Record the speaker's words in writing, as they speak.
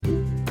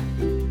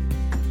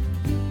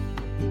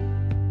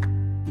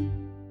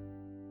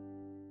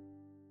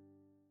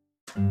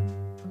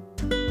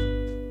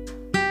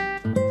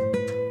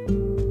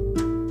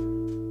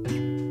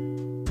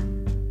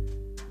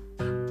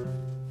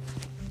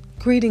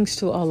Greetings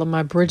to all of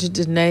my Bridget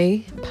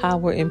Danae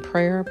Power in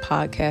Prayer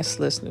podcast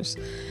listeners.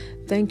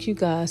 Thank you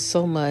guys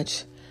so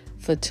much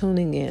for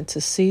tuning in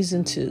to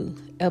Season 2,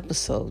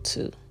 Episode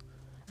 2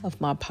 of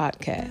my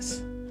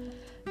podcast.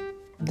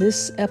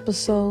 This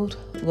episode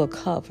will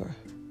cover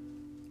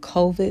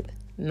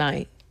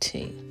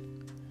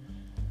COVID-19.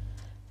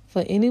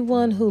 For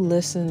anyone who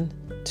listened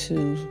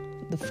to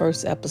the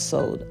first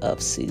episode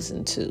of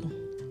Season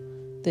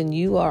 2, then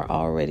you are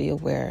already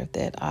aware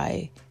that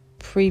I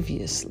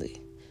previously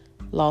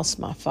lost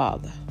my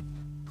father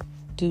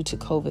due to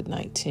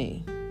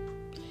COVID-19.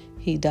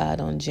 He died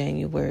on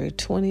January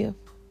 20th,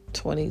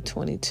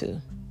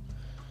 2022.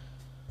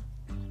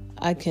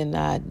 I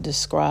cannot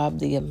describe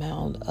the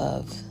amount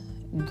of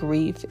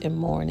grief and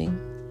mourning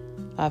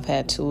I've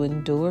had to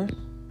endure,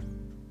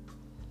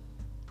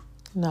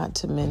 not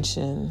to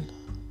mention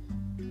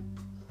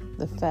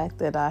the fact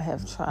that I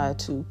have tried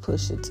to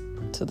push it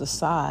to the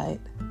side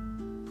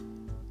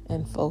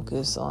and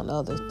focus on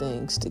other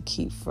things to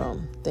keep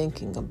from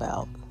thinking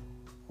about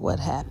what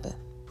happened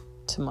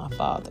to my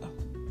father.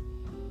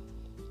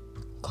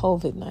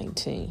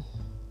 COVID-19.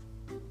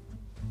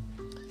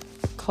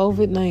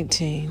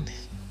 COVID-19,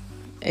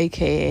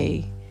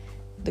 aka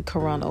the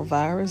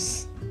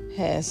coronavirus,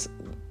 has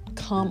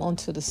come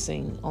onto the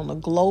scene on a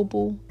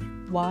global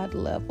wide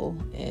level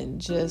and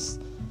just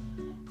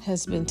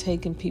has been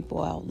taking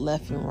people out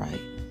left and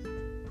right.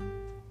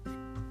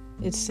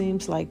 It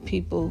seems like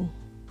people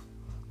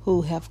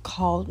who have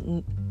caught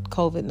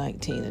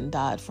COVID-19 and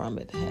died from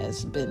it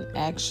has been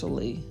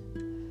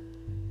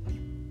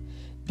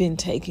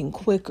taken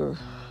quicker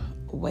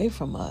away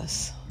from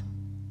us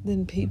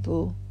than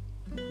people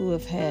who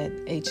have had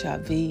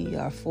HIV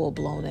or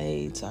full-blown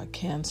AIDS or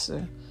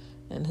cancer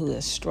and who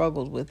have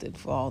struggled with it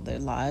for all their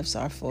lives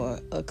or for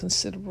a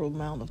considerable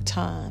amount of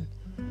time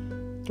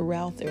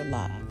throughout their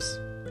lives.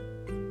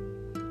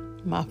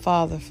 My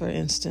father, for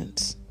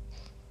instance,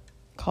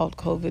 caught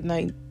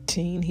COVID-19.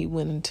 He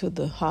went into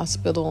the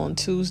hospital on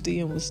Tuesday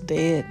and was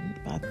dead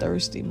by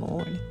Thursday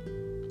morning.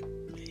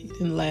 He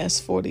didn't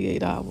last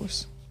 48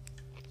 hours.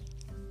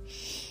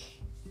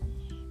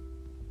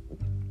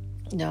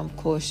 Now, of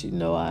course, you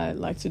know I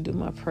like to do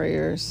my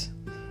prayers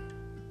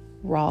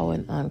raw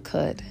and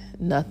uncut.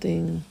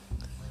 Nothing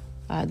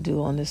I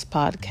do on this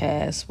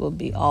podcast will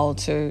be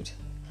altered.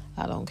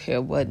 I don't care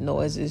what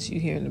noises you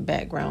hear in the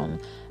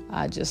background.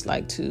 I just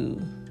like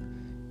to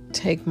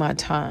take my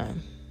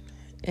time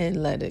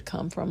and let it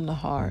come from the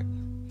heart,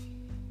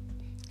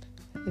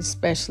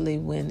 especially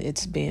when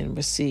it's being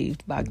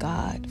received by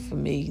God. For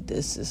me,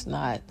 this is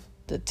not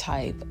the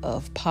type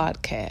of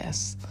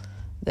podcast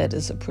that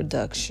is a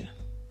production.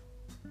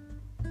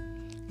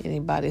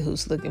 Anybody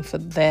who's looking for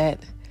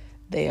that,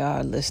 they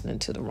are listening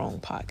to the wrong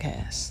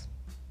podcast.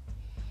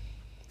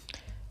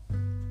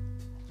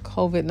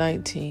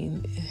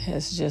 COVID-19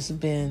 has just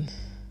been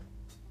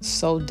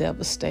so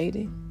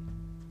devastating.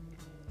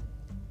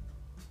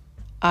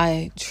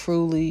 I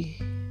truly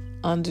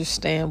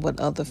understand what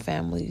other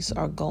families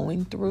are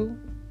going through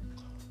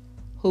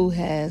who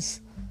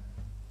has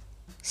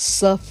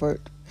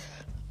suffered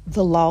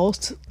the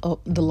loss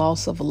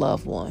of a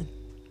loved one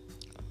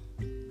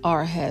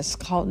or has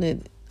caught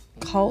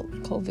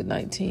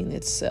COVID-19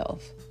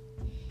 itself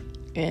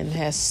and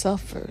has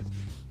suffered,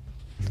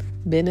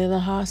 been in a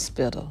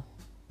hospital,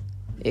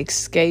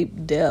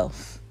 escaped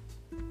death,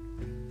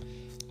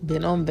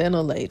 been on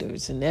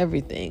ventilators and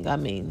everything. I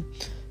mean,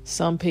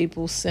 some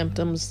people's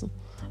symptoms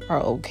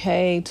are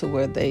okay to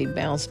where they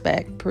bounce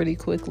back pretty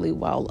quickly,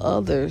 while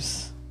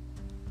others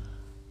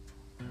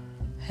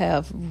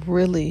have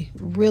really,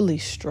 really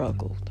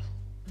struggled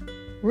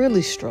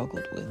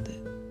with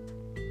it.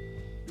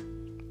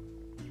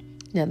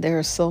 Now, there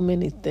are so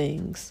many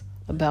things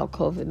about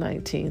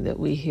COVID-19 that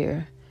we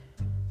hear.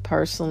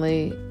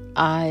 Personally,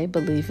 I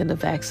believe in the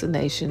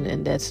vaccination,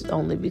 and that's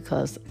only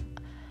because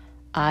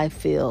I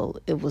feel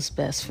it was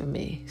best for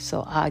me.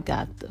 So I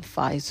got the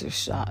Pfizer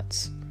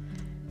shots,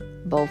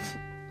 both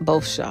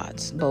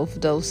shots, both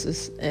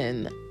doses,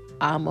 and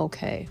I'm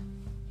okay.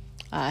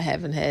 I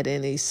haven't had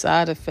any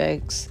side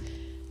effects.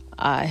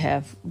 I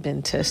have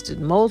been tested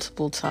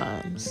multiple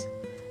times,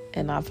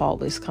 and I've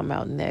always come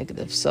out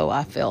negative. So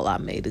I felt I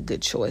made a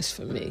good choice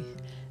for me.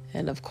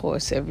 And of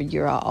course, every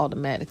year I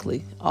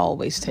automatically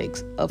always take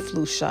a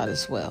flu shot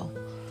as well.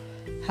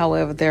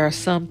 However, there are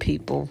some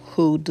people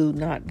who do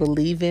not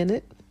believe in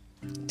it,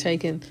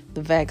 taking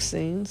the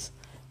vaccines,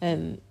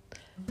 and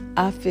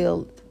I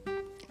feel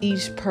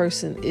each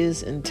person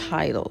is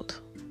entitled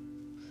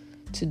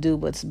to do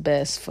what's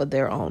best for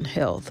their own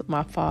health.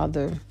 My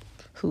father,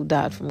 who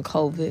died from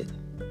COVID,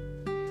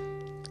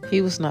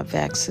 he was not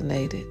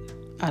vaccinated.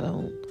 I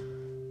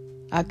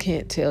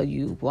can't tell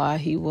you why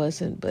he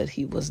wasn't, but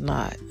he was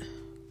not.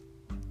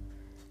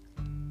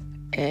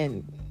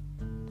 And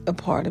a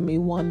part of me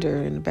wonder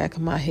in the back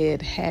of my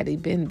head, had he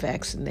been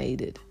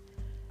vaccinated,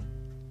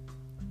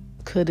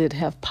 could it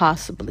have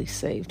possibly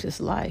saved his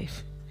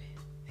life?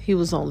 He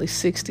was only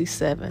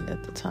 67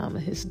 at the time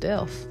of his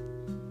death.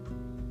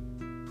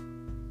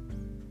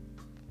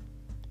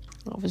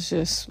 I was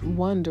just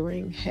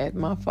wondering, had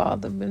my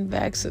father been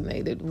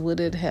vaccinated, would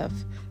it have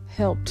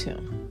helped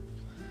him?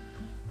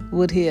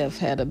 Would he have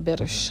had a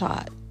better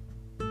shot?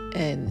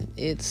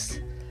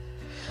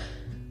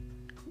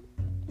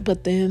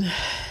 But then,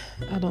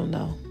 I don't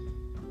know.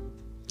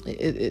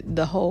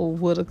 The whole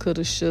woulda,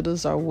 coulda,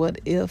 shouldas, or what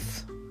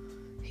if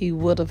he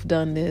would have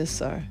done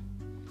this, or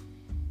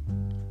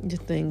the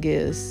thing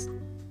is,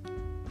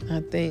 I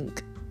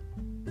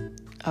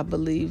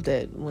believe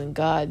that when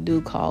God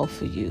do call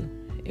for you,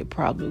 it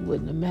probably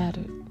wouldn't have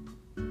mattered.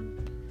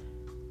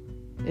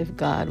 If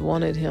God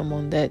wanted him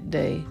on that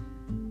day,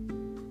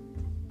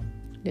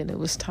 then it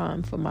was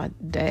time for my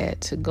dad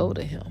to go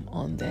to him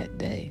on that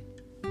day.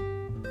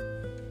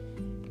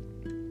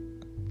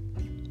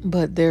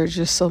 But there are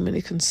just so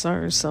many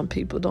concerns. Some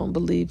people don't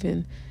believe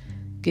in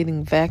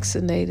getting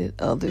vaccinated,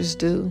 others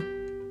do.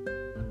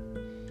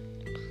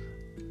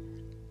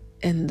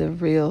 And the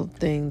real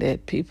thing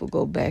that people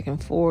go back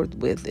and forth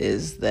with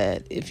is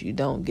that if you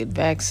don't get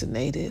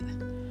vaccinated,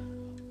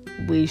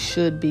 we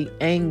should be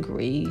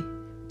angry.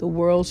 The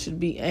world should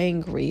be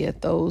angry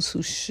at those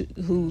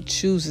who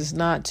chooses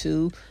not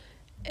to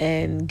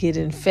and get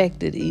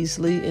infected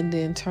easily and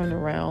then turn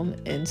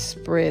around and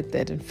spread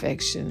that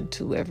infection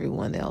to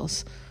everyone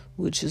else,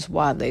 which is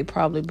why they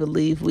probably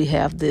believe we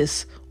have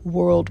this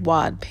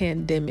worldwide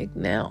pandemic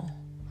now.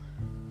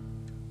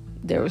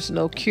 There was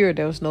no cure.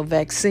 There was no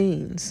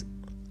vaccines.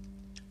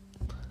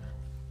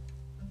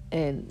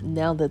 And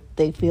now that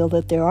they feel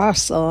that there are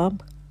some,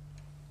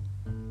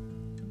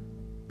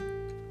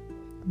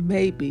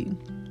 maybe,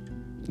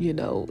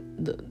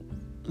 the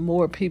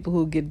more people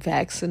who get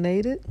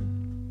vaccinated,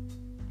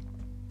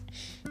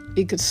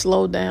 it could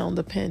slow down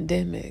the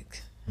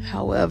pandemic.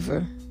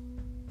 However,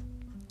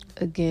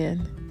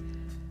 again,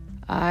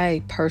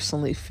 I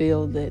personally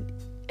feel that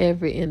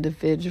every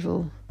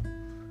individual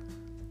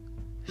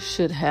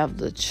should have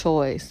the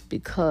choice,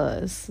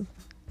 because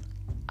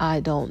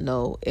I don't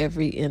know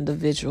every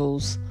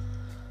individual's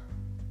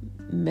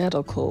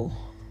medical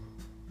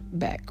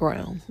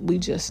background. We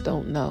just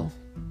don't know.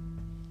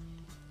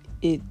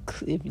 If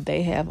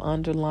they have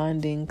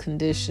underlying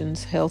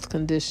conditions, health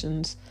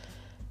conditions,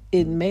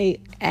 it may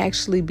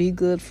actually be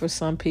good for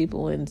some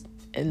people, and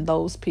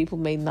those people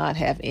may not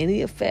have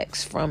any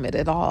effects from it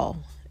at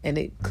all. And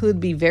it could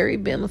be very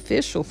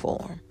beneficial for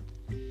them,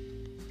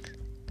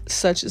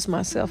 such as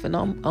myself. And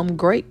I'm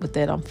great with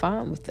that. I'm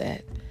fine with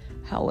that.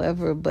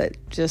 However, but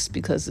just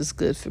because it's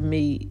good for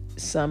me,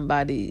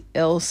 somebody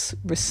else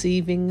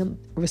receiving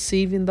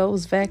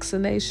those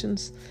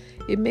vaccinations,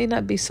 it may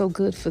not be so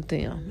good for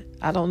them.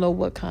 I don't know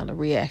what kind of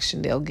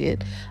reaction they'll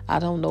get. I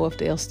don't know if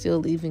they'll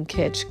still even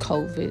catch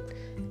COVID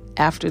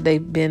after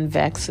they've been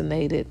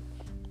vaccinated.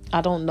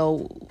 I don't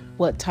know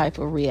what type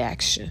of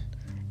reaction.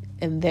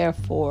 And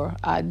therefore,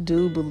 I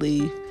do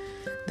believe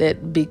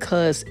that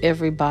because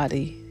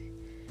everybody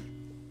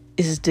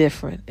is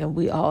different and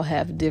we all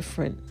have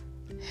different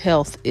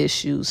health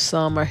issues,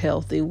 some are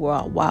healthy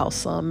while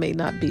some may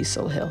not be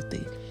so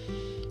healthy,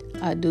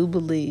 I do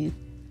believe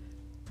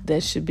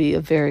that should be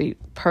a very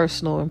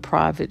personal and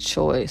private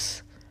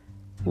choice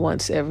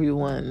once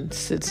everyone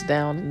sits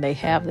down and they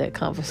have that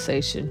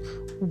conversation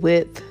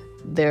with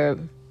their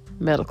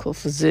medical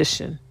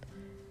physician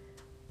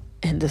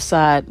and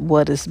decide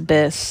what is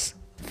best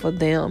for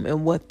them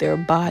and what their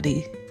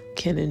body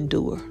can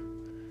endure.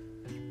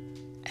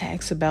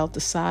 Ask about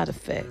the side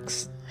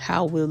effects.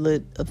 How will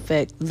it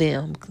affect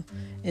them,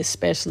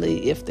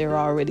 especially if they're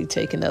already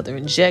taking other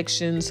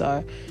injections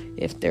or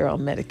if they're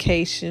on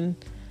medication?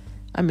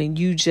 I mean,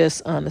 you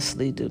just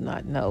honestly do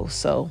not know.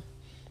 So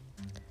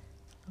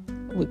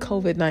with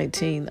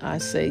COVID-19, I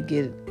say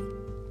get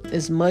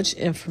as much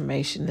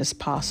information as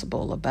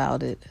possible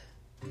about it.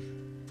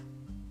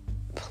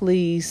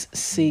 Please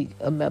seek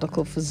a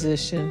medical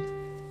physician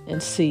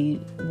and see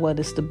what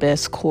is the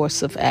best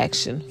course of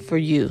action for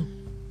you.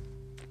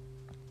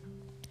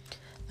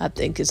 I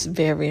think it's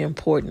very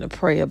important to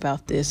pray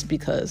about this,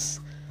 because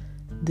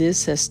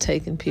this has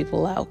taken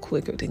people out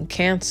quicker than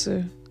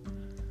cancer,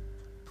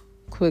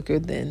 quicker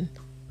than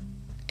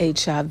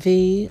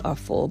HIV or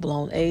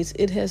full-blown AIDS.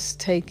 It has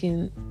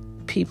taken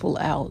people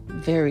out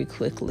very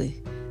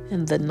quickly,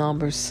 and the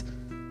numbers,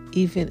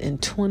 even in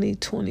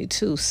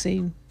 2022,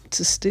 seem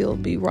to still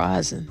be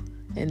rising.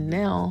 And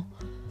now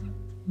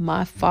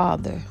my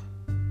father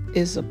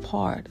is a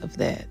part of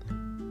that.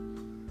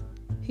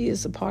 He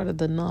is a part of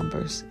the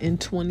numbers in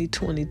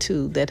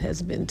 2022 that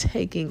has been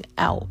taken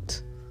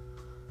out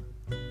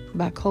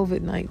by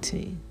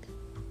COVID-19.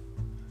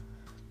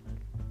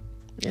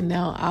 And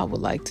now I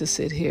would like to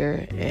sit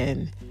here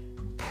and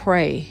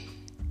pray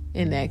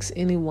and ask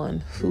anyone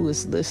who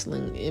is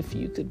listening if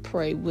you could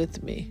pray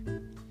with me.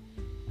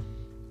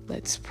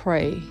 Let's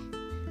pray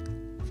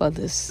for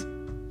this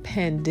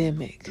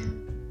pandemic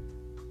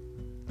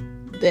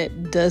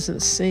that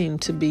doesn't seem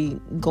to be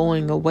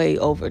going away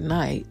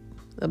overnight,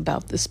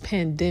 about this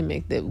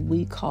pandemic that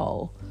we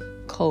call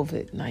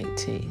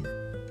COVID-19.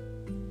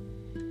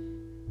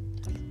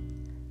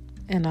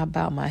 And I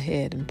bow my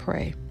head and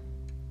pray.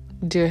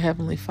 Dear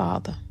Heavenly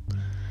Father,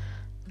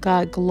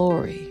 God,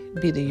 glory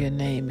be to your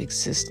name,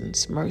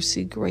 existence,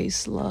 mercy,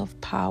 grace, love,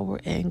 power,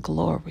 and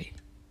glory.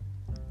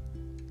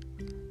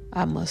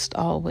 I must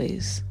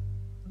always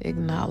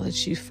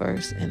acknowledge you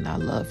first, and I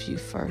love you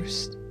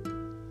first.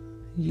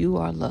 You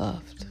are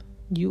loved.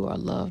 You are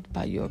loved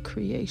by your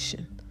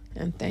creation,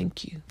 and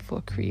thank you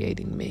for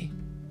creating me.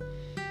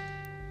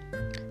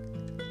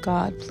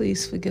 God,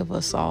 please forgive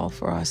us all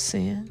for our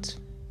sins.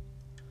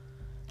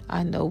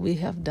 I know we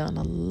have done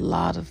a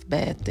lot of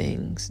bad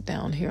things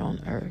down here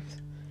on earth,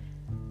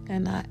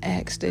 and I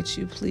ask that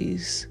you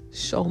please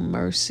show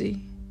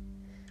mercy,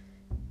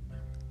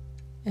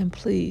 and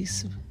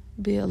please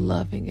be a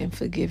loving and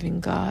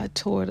forgiving God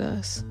toward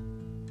us.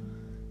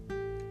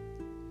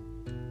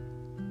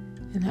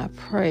 And I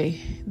pray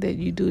that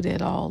you do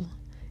that all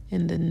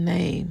in the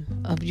name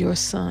of your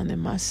Son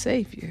and my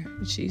Savior,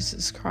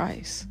 Jesus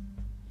Christ.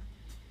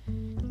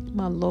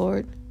 My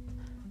Lord,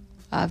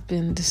 I've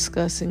been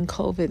discussing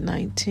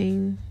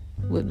COVID-19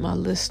 with my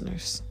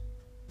listeners.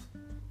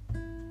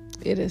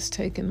 It has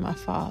taken my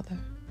father.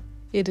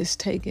 It has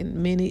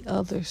taken many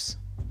others,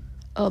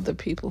 other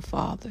people,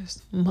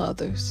 fathers,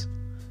 mothers,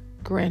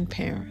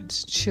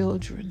 grandparents,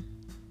 children,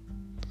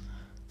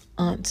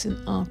 aunts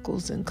and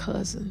uncles and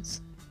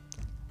cousins,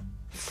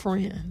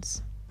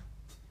 friends.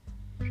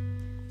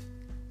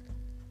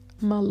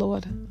 My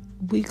Lord,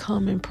 we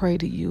come and pray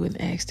to you and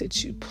ask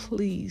that you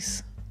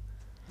please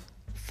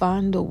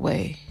find a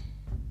way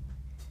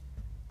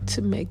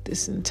to make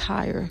this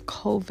entire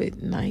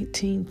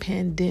COVID-19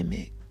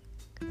 pandemic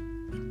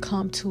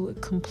come to a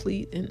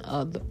complete and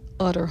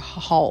utter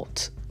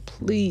halt.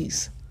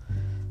 Please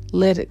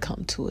let it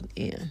come to an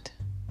end.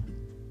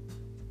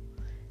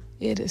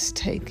 It has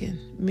taken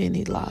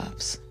many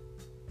lives.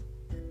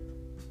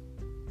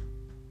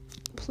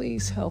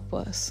 Please help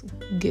us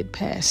get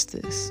past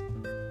this.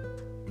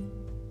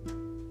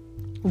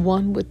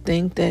 One would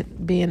think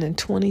that being in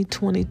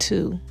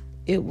 2022,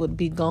 it would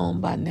be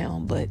gone by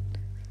now, but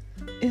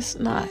it's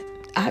not.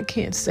 I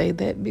can't say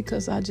that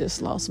because I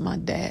just lost my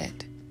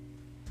dad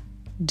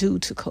due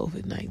to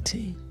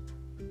COVID-19.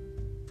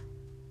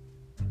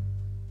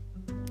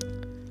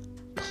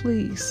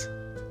 Please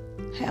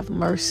have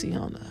mercy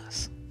on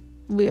us.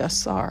 We are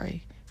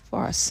sorry for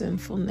our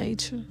sinful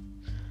nature,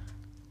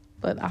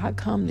 but I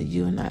come to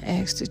you and I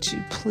ask that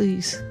you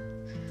please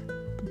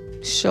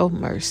show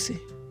mercy.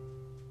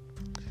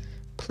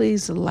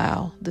 Please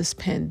allow this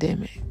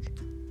pandemic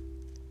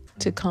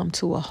to come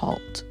to a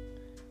halt.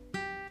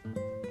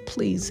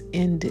 Please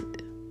end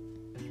it.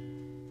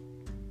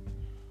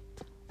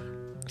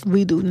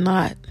 We do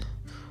not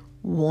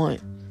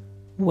want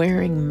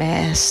wearing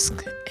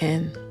masks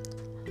and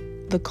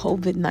the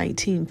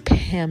COVID-19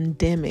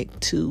 pandemic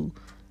to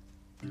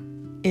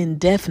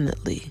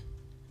indefinitely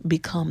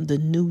become the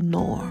new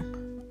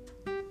norm.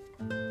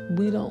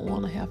 We don't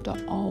want to have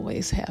to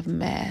always have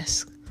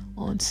masks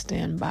on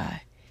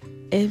standby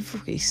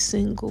every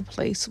single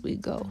place we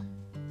go.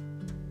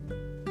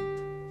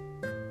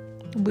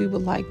 We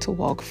would like to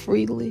walk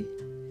freely.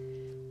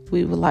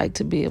 We would like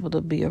to be able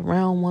to be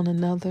around one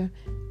another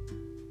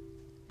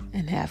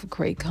and have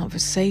great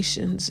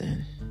conversations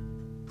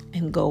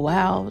and go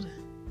out.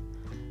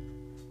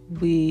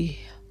 We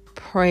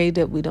pray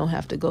that we don't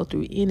have to go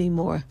through any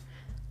more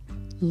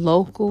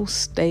local,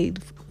 state,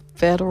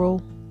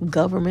 federal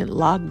government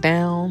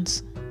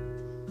lockdowns.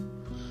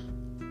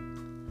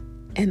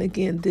 And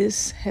again,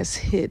 this has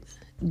hit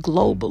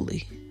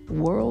globally,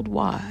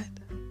 worldwide.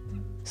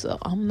 So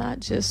I'm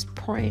not just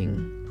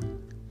praying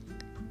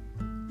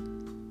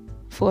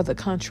for the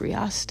country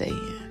I stay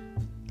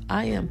in.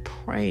 I am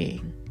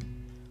praying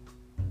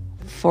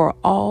for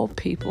all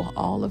people,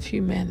 all of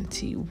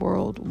humanity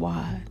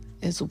worldwide,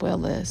 as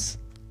well as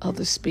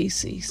other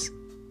species.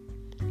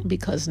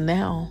 Because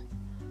now,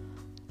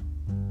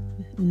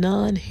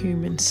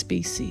 non-human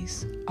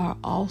species are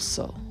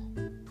also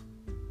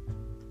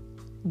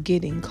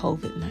getting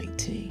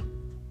COVID-19.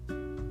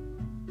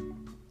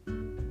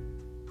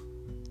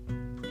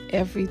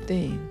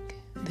 Everything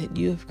that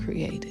you have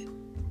created,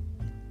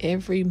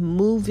 every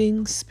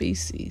moving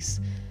species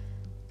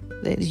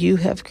that you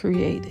have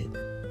created,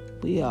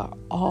 we are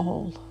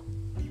all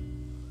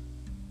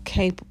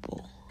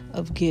capable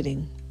of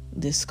getting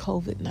this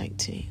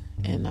COVID-19.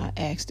 And I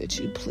ask that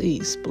you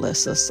please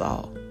bless us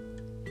all.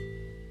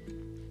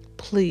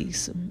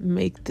 Please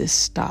make this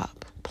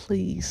stop.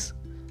 Please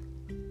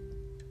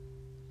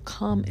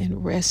come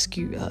and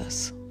rescue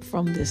us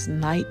from this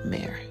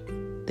nightmare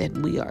that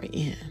we are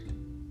in.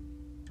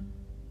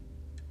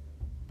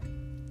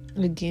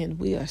 Again,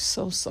 we are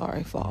so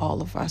sorry for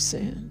all of our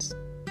sins.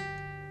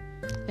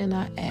 And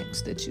I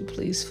ask that you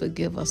please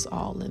forgive us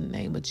all in the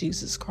name of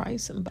Jesus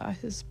Christ and by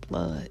his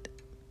blood.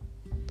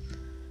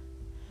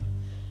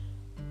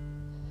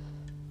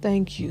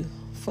 Thank you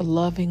for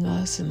loving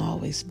us and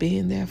always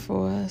being there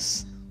for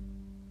us.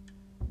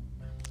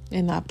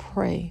 And I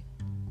pray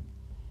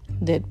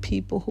that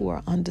people who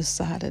are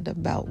undecided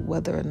about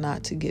whether or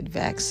not to get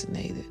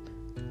vaccinated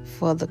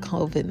for the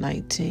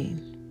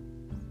COVID-19,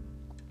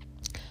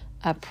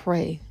 I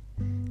pray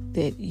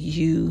that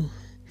you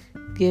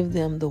Give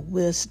them the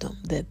wisdom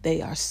that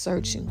they are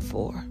searching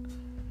for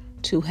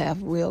to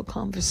have real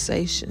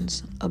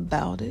conversations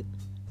about it.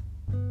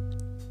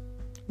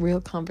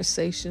 Real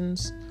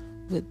conversations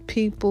with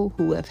people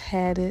who have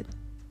had it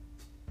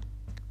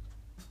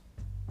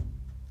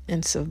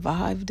and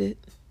survived it.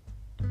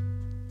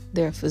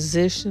 Their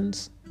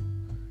physicians,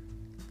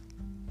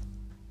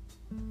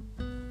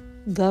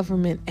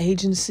 government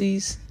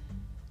agencies,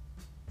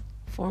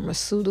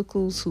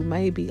 pharmaceuticals who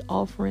may be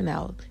offering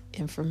out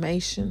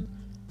information.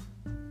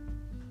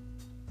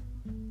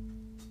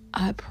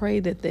 I pray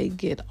that they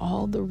get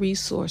all the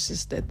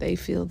resources that they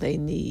feel they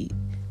need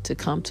to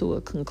come to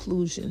a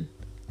conclusion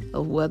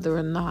of whether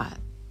or not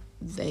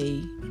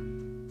they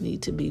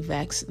need to be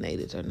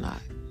vaccinated or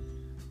not.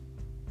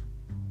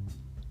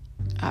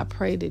 I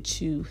pray that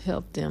you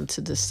help them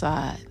to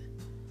decide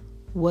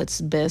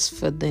what's best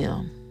for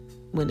them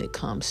when it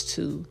comes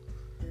to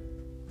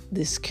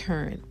this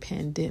current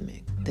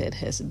pandemic that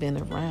has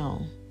been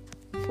around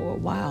for a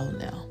while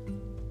now.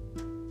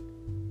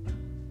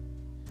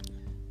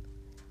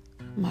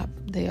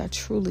 They are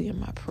truly in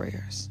my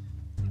prayers,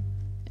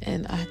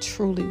 and I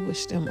truly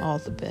wish them all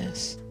the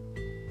best.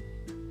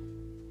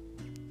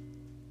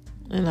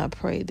 And I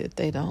pray that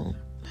they don't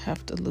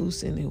have to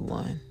lose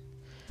anyone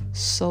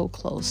so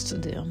close to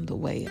them the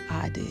way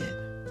I did,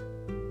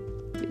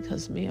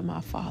 because me and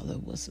my father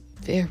was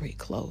very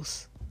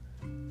close,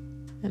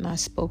 and I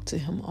spoke to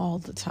him all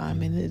the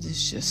time, and it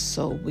is just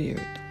so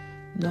weird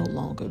no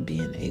longer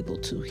being able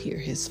to hear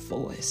his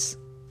voice.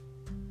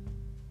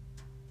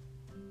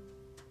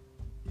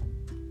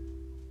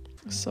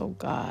 So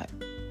God,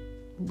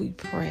 we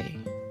pray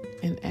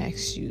and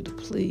ask you to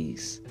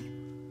please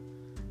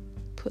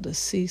put a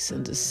cease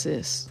and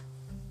desist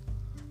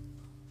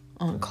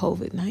on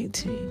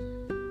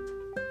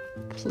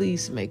COVID-19.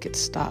 Please make it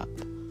stop.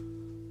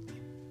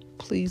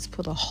 Please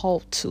put a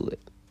halt to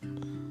it.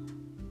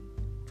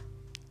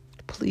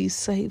 Please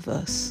save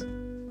us.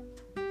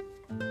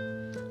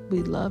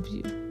 We love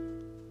you,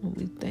 and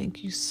we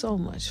thank you so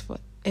much for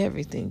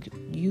everything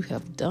you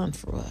have done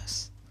for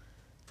us.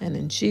 And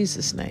in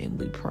Jesus' name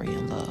we pray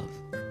in love.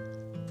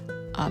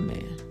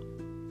 Amen.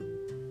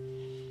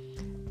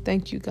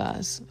 Thank you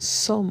guys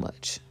so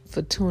much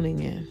for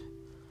tuning in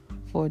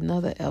for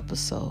another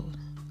episode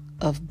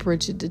of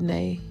Bridget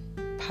Danae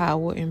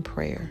Power in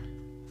Prayer,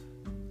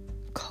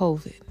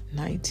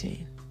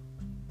 COVID-19.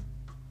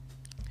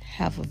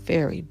 Have a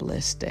very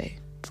blessed day.